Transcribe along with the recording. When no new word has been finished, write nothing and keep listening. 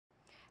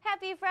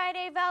Happy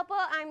Friday, Valpo.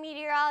 I'm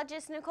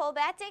meteorologist Nicole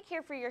Batzek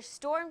here for your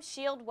Storm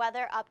Shield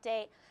weather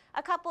update.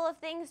 A couple of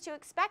things to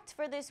expect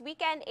for this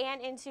weekend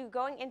and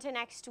going into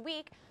next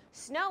week.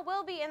 Snow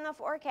will be in the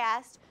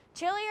forecast.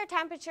 Chillier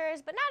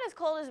temperatures, but not as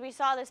cold as we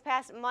saw this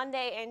past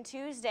Monday and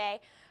Tuesday.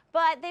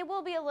 But they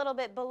will be a little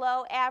bit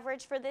below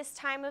average for this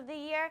time of the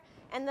year,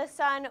 and the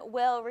sun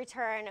will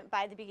return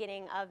by the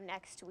beginning of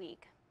next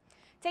week.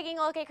 Taking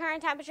a look at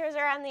current temperatures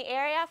around the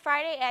area,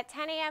 Friday at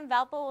 10 a.m.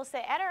 Valpo will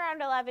sit at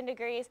around 11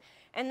 degrees,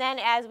 and then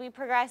as we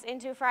progress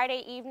into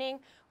Friday evening,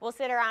 we'll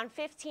sit around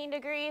 15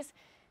 degrees.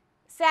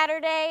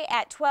 Saturday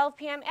at 12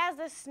 p.m. as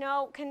the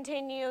snow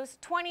continues,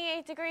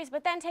 28 degrees,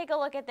 but then take a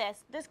look at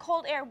this. This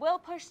cold air will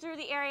push through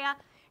the area,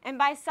 and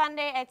by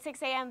Sunday at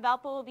 6 a.m.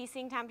 Valpo will be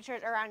seeing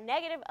temperatures around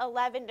negative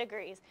 11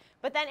 degrees.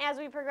 But then as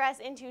we progress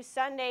into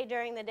Sunday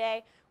during the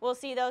day, we'll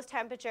see those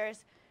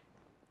temperatures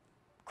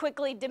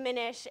quickly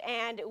diminish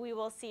and we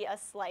will see a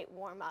slight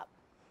warm up.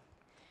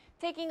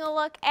 Taking a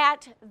look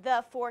at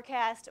the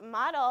forecast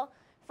model,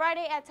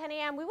 Friday at 10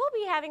 a.m. we will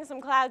be having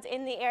some clouds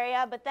in the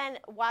area, but then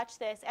watch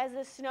this. As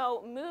the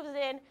snow moves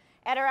in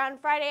at around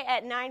Friday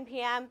at 9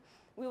 p.m.,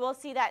 we will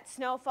see that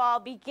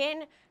snowfall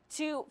begin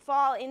to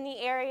fall in the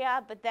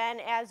area, but then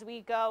as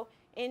we go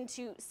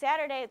into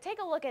Saturday, take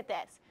a look at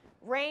this.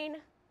 Rain,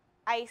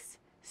 ice,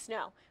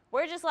 snow.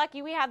 We're just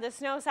lucky we have the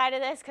snow side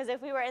of this, because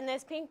if we were in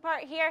this pink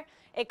part here,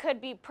 it could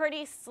be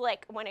pretty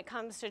slick when it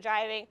comes to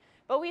driving.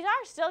 But we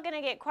are still going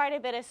to get quite a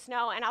bit of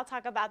snow, and I'll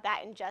talk about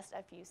that in just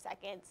a few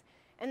seconds.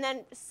 And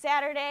then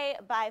Saturday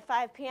by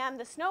 5 p.m.,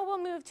 the snow will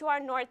move to our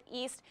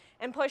northeast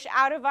and push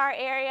out of our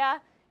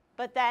area.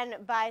 But then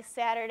by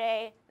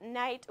Saturday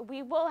night,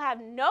 we will have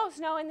no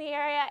snow in the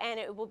area, and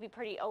it will be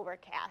pretty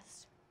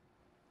overcast.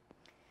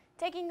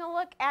 Taking a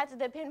look at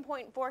the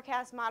pinpoint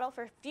forecast model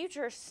for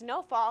future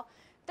snowfall,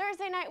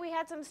 Thursday night we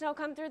had some snow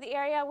come through the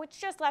area, which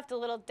just left a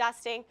little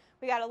dusting.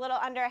 We got a little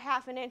under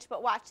 ½ an inch,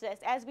 but watch this.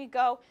 As we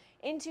go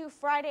into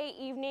Friday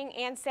evening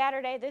and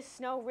Saturday, this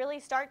snow really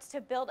starts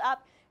to build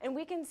up, and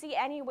we can see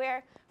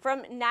anywhere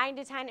from 9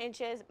 to 10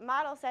 inches.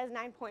 Model says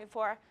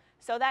 9.4,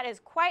 so that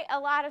is quite a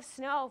lot of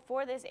snow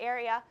for this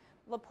area.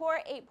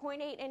 LaPorte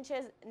 8.8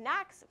 inches,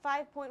 Knox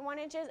 5.1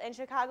 inches, and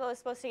Chicago is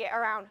supposed to get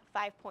around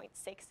 5.6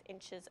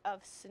 inches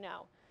of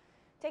snow.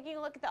 Taking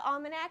a look at the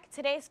Almanac,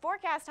 today's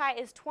forecast high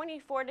is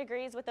 24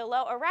 degrees with a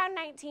low around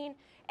 19.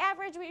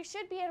 Average, we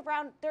should be at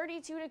around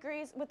 32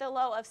 degrees with a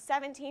low of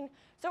 17,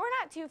 so we're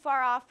not too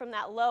far off from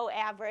that low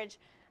average.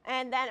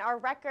 And then our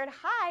record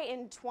high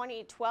in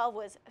 2012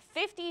 was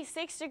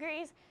 56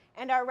 degrees,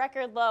 and our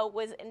record low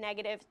was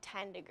negative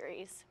 10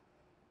 degrees.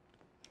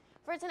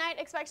 For tonight,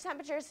 expect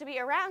temperatures to be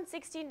around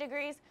 16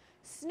 degrees,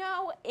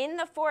 snow in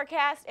the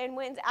forecast, and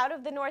winds out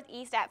of the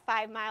northeast at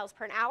 5 miles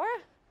per hour.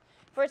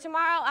 For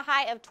tomorrow, a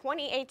high of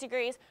 28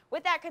 degrees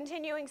with that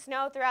continuing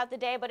snow throughout the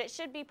day, but it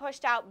should be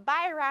pushed out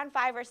by around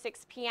 5 or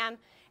 6 p.m.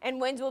 and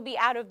winds will be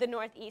out of the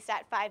northeast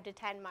at 5 to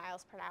 10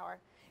 miles per hour.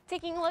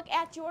 Taking a look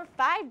at your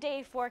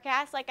 5-day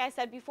forecast, like I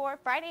said before,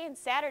 Friday and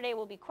Saturday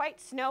will be quite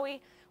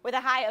snowy with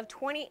a high of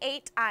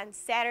 28 on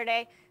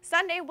Saturday.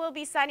 Sunday will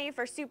be sunny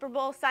for Super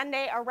Bowl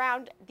Sunday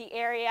around the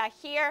area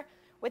here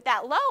with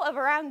that low of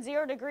around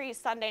 0 degrees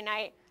Sunday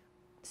night.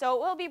 So it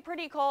will be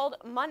pretty cold.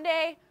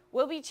 Monday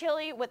will be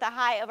chilly with a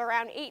high of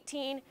around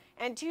 18,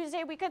 and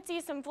Tuesday we could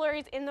see some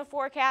flurries in the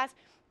forecast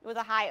with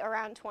a high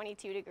around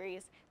 22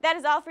 degrees. That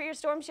is all for your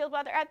Storm Shield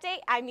weather update.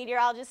 I'm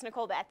meteorologist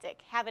Nicole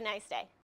Batzek. Have a nice day.